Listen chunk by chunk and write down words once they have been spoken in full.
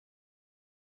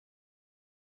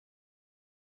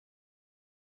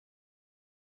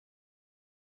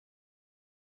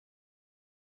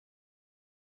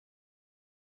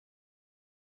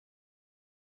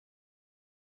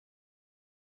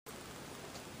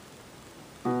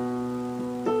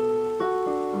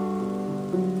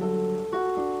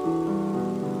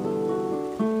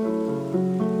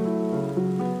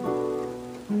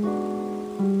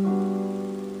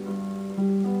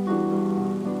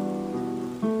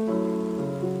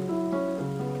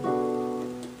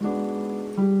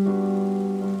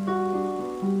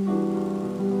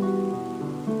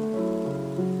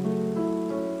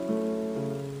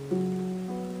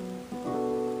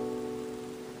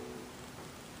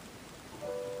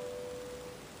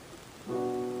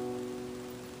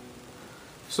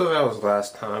So that was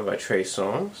Last Time by Trey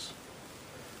Songz,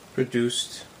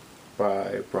 produced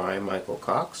by Bryan Michael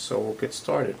Cox. So we'll get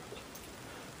started.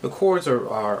 The chords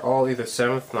are all either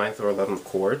 7th, 9th, or 11th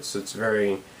chords. It's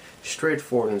very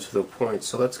straightforward and to the point.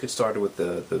 So let's get started with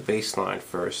the bass line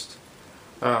first.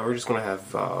 We're just going to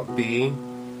have B,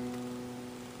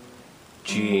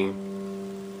 G,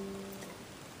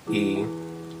 E.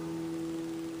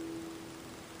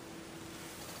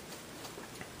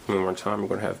 One more time, we're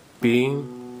going to have B,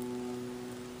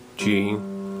 G,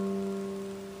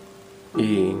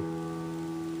 E.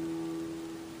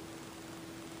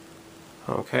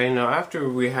 Okay, now after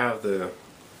we have the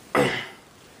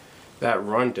that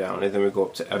rundown, and then we go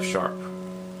up to F sharp.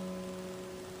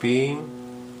 B,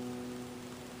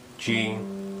 G,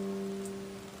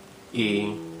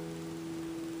 E,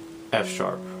 F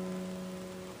sharp.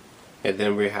 And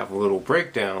then we have a little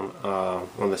breakdown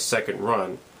on the second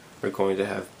run. We're going to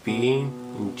have B,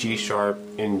 and G sharp,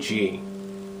 and G.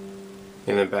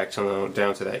 And then back to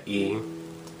down to that E,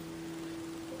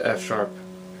 F sharp,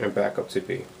 and back up to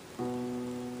B.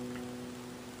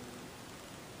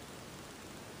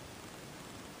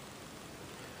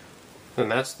 And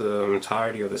that's the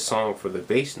entirety of the song for the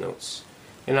bass notes.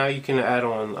 And now you can add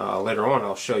on, later on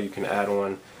I'll show you can add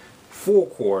on full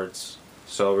chords.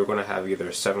 So we're going to have either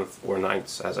 7th or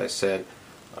 9th, as I said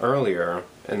earlier,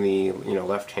 in the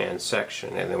left hand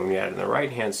section. And then when you add in the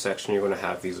right hand section, you're going to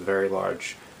have these very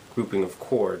large grouping of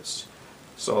chords.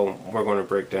 So we're going to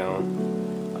break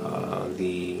down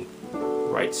the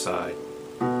right side.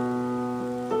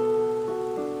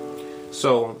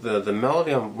 So the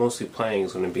melody I'm mostly playing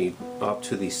is going to be up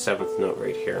to the 7th note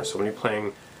right here. So when you're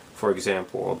playing, for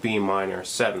example, a B minor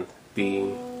 7th,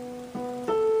 B,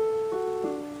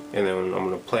 and then I'm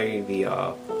going to play the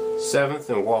 7th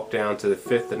and walk down to the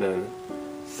 5th and then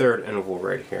 3rd interval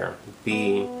right here.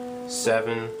 B,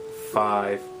 7,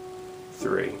 5,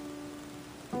 3.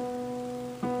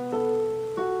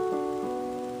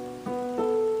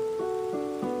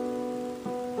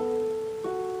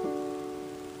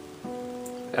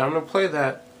 And I'm going to play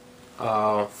that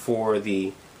for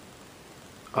the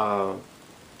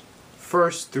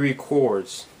first 3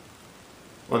 chords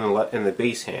on in the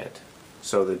bass hand.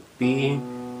 So the B,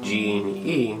 G, and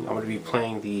E, I'm going to be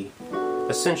playing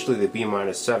essentially the B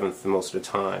minor 7th most of the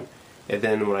time. And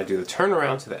then when I do the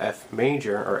turnaround to the F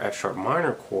major or F sharp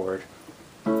minor chord,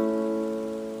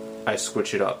 I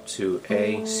switch it up to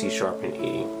A, C sharp, and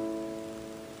E.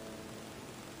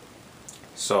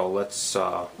 So let's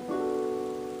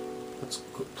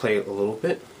play it a little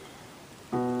bit.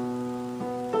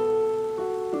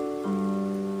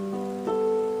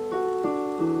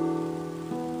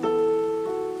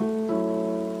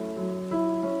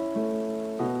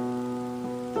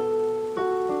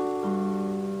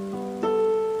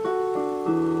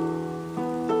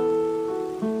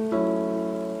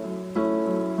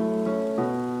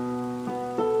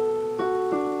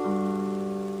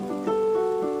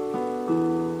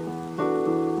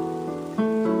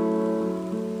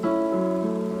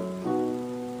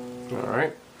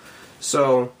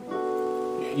 So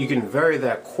you can vary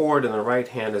that chord in the right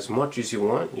hand as much as you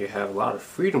want. You have a lot of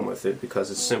freedom with it because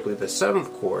it's simply the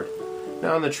 7th chord.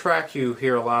 Now on the track you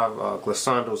hear a lot of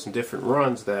glissandos and different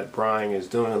runs that Bryan is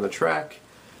doing on the track.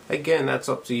 Again, that's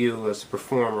up to you as the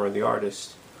performer or the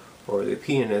artist or the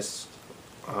pianist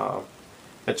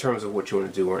in terms of what you want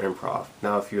to do or improv.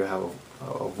 Now if you have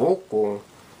a vocal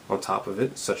on top of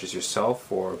it, such as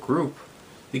yourself or a group,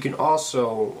 you can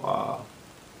also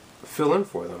fill in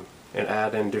for them and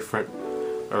add in different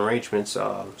arrangements,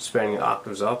 spanning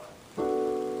octaves up,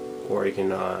 or you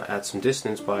can add some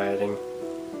distance by adding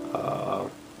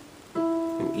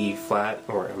an E flat,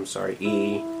 or I'm sorry,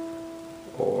 E,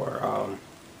 or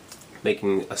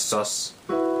making a sus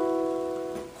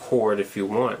chord if you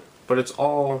want. But it's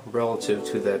all relative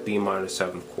to that B minor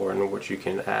 7th chord, in which you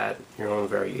can add your own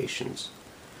variations.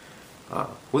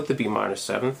 With the B minor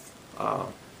 7th,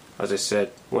 as I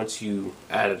said, once you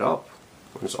add it up,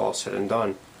 when it's all said and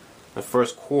done, the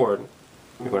first chord,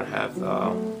 you're going to have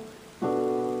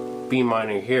B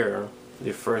minor here,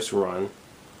 the first run.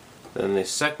 Then the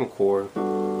second chord,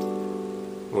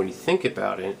 when you think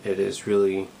about it, it is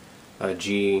really a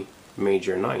G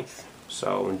major 9th.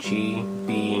 So G,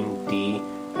 B, D,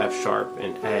 F sharp,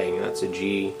 and A. And that's a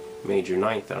G major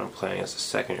 9th that I'm playing as a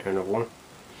second interval.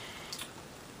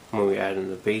 When we add in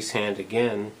the bass hand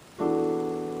again,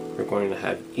 we're going to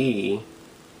have E,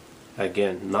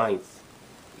 again 9th,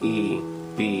 E,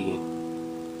 B,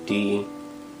 D,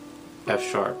 F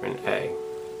sharp, and A.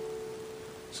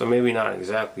 So maybe not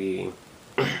exactly,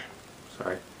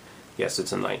 sorry, yes,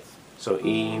 it's a 9th. So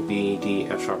E, B, D,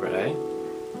 F sharp, and A.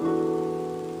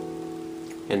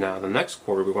 And now the next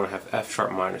chord, we're going to have F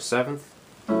sharp minor 7th,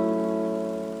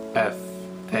 F,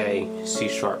 A, C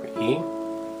sharp, E.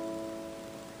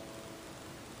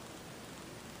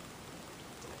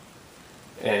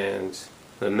 And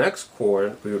the next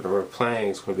chord we're playing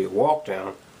is going to be a walk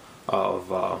down of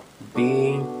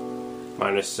B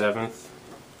minor 7th,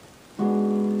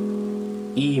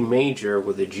 E major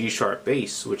with a G sharp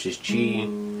bass, which is G,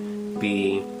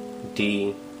 B,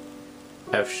 D,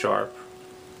 F sharp.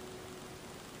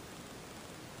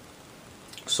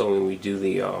 So when we do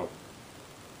the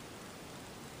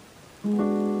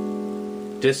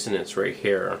dissonance right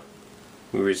here,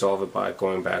 we resolve it by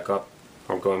going back up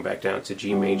or going back down to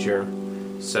G major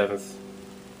 7th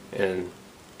and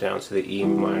down to the E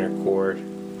minor chord,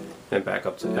 then back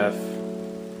up to F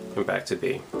and back to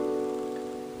B.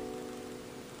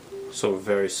 So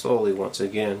very slowly once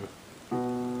again.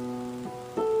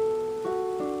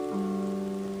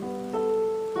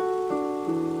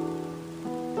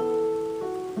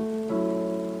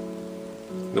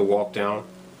 The walk down,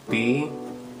 B,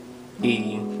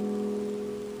 E,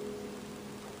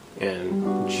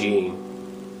 and G,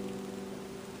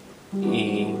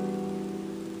 E,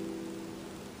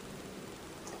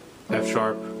 F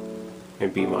sharp,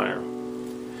 and B minor.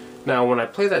 Now when I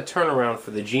play that turnaround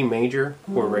for the G major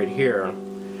chord right here,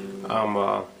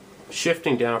 I'm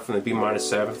shifting down from the B minor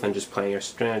 7th and just playing a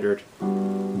standard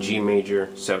G major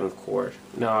 7th chord.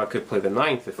 Now I could play the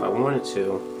 9th if I wanted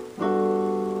to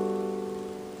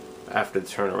after the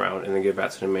turnaround and then get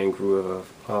back to the main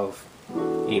groove of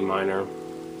E minor,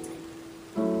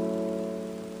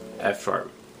 F sharp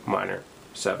minor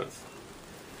 7th.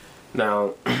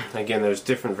 Now again, there's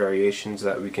different variations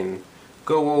that we can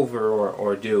go over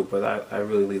or do, but I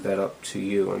really leave that up to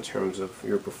you in terms of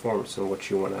your performance and what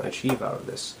you want to achieve out of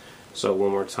this. So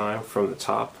one more time from the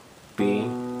top, B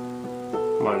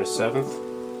minor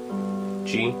 7th,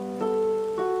 G,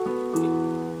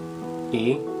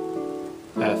 E,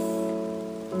 F,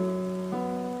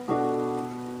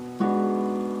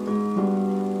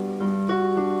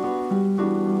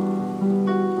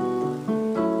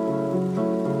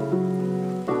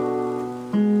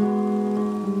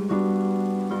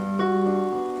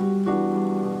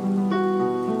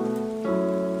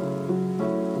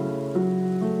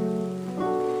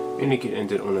 and you can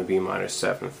end it on a B minor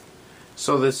 7th.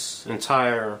 So this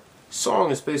entire song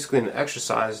is basically an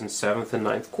exercise in 7th and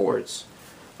 9th chords.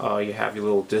 You have your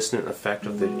little dissonant effect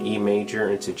of the E major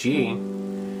into G,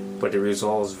 but it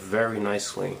resolves very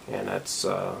nicely, and that's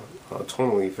a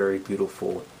totally very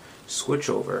beautiful switch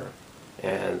over.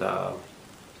 And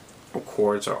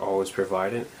chords are always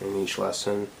provided in each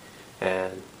lesson,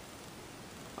 and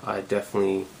I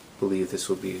definitely believe this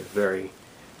will be a very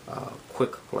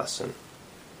quick lesson.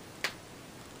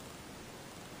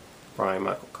 Bryan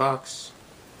Michael Cox,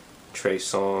 Trey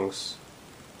Songz,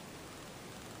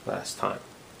 Last Time.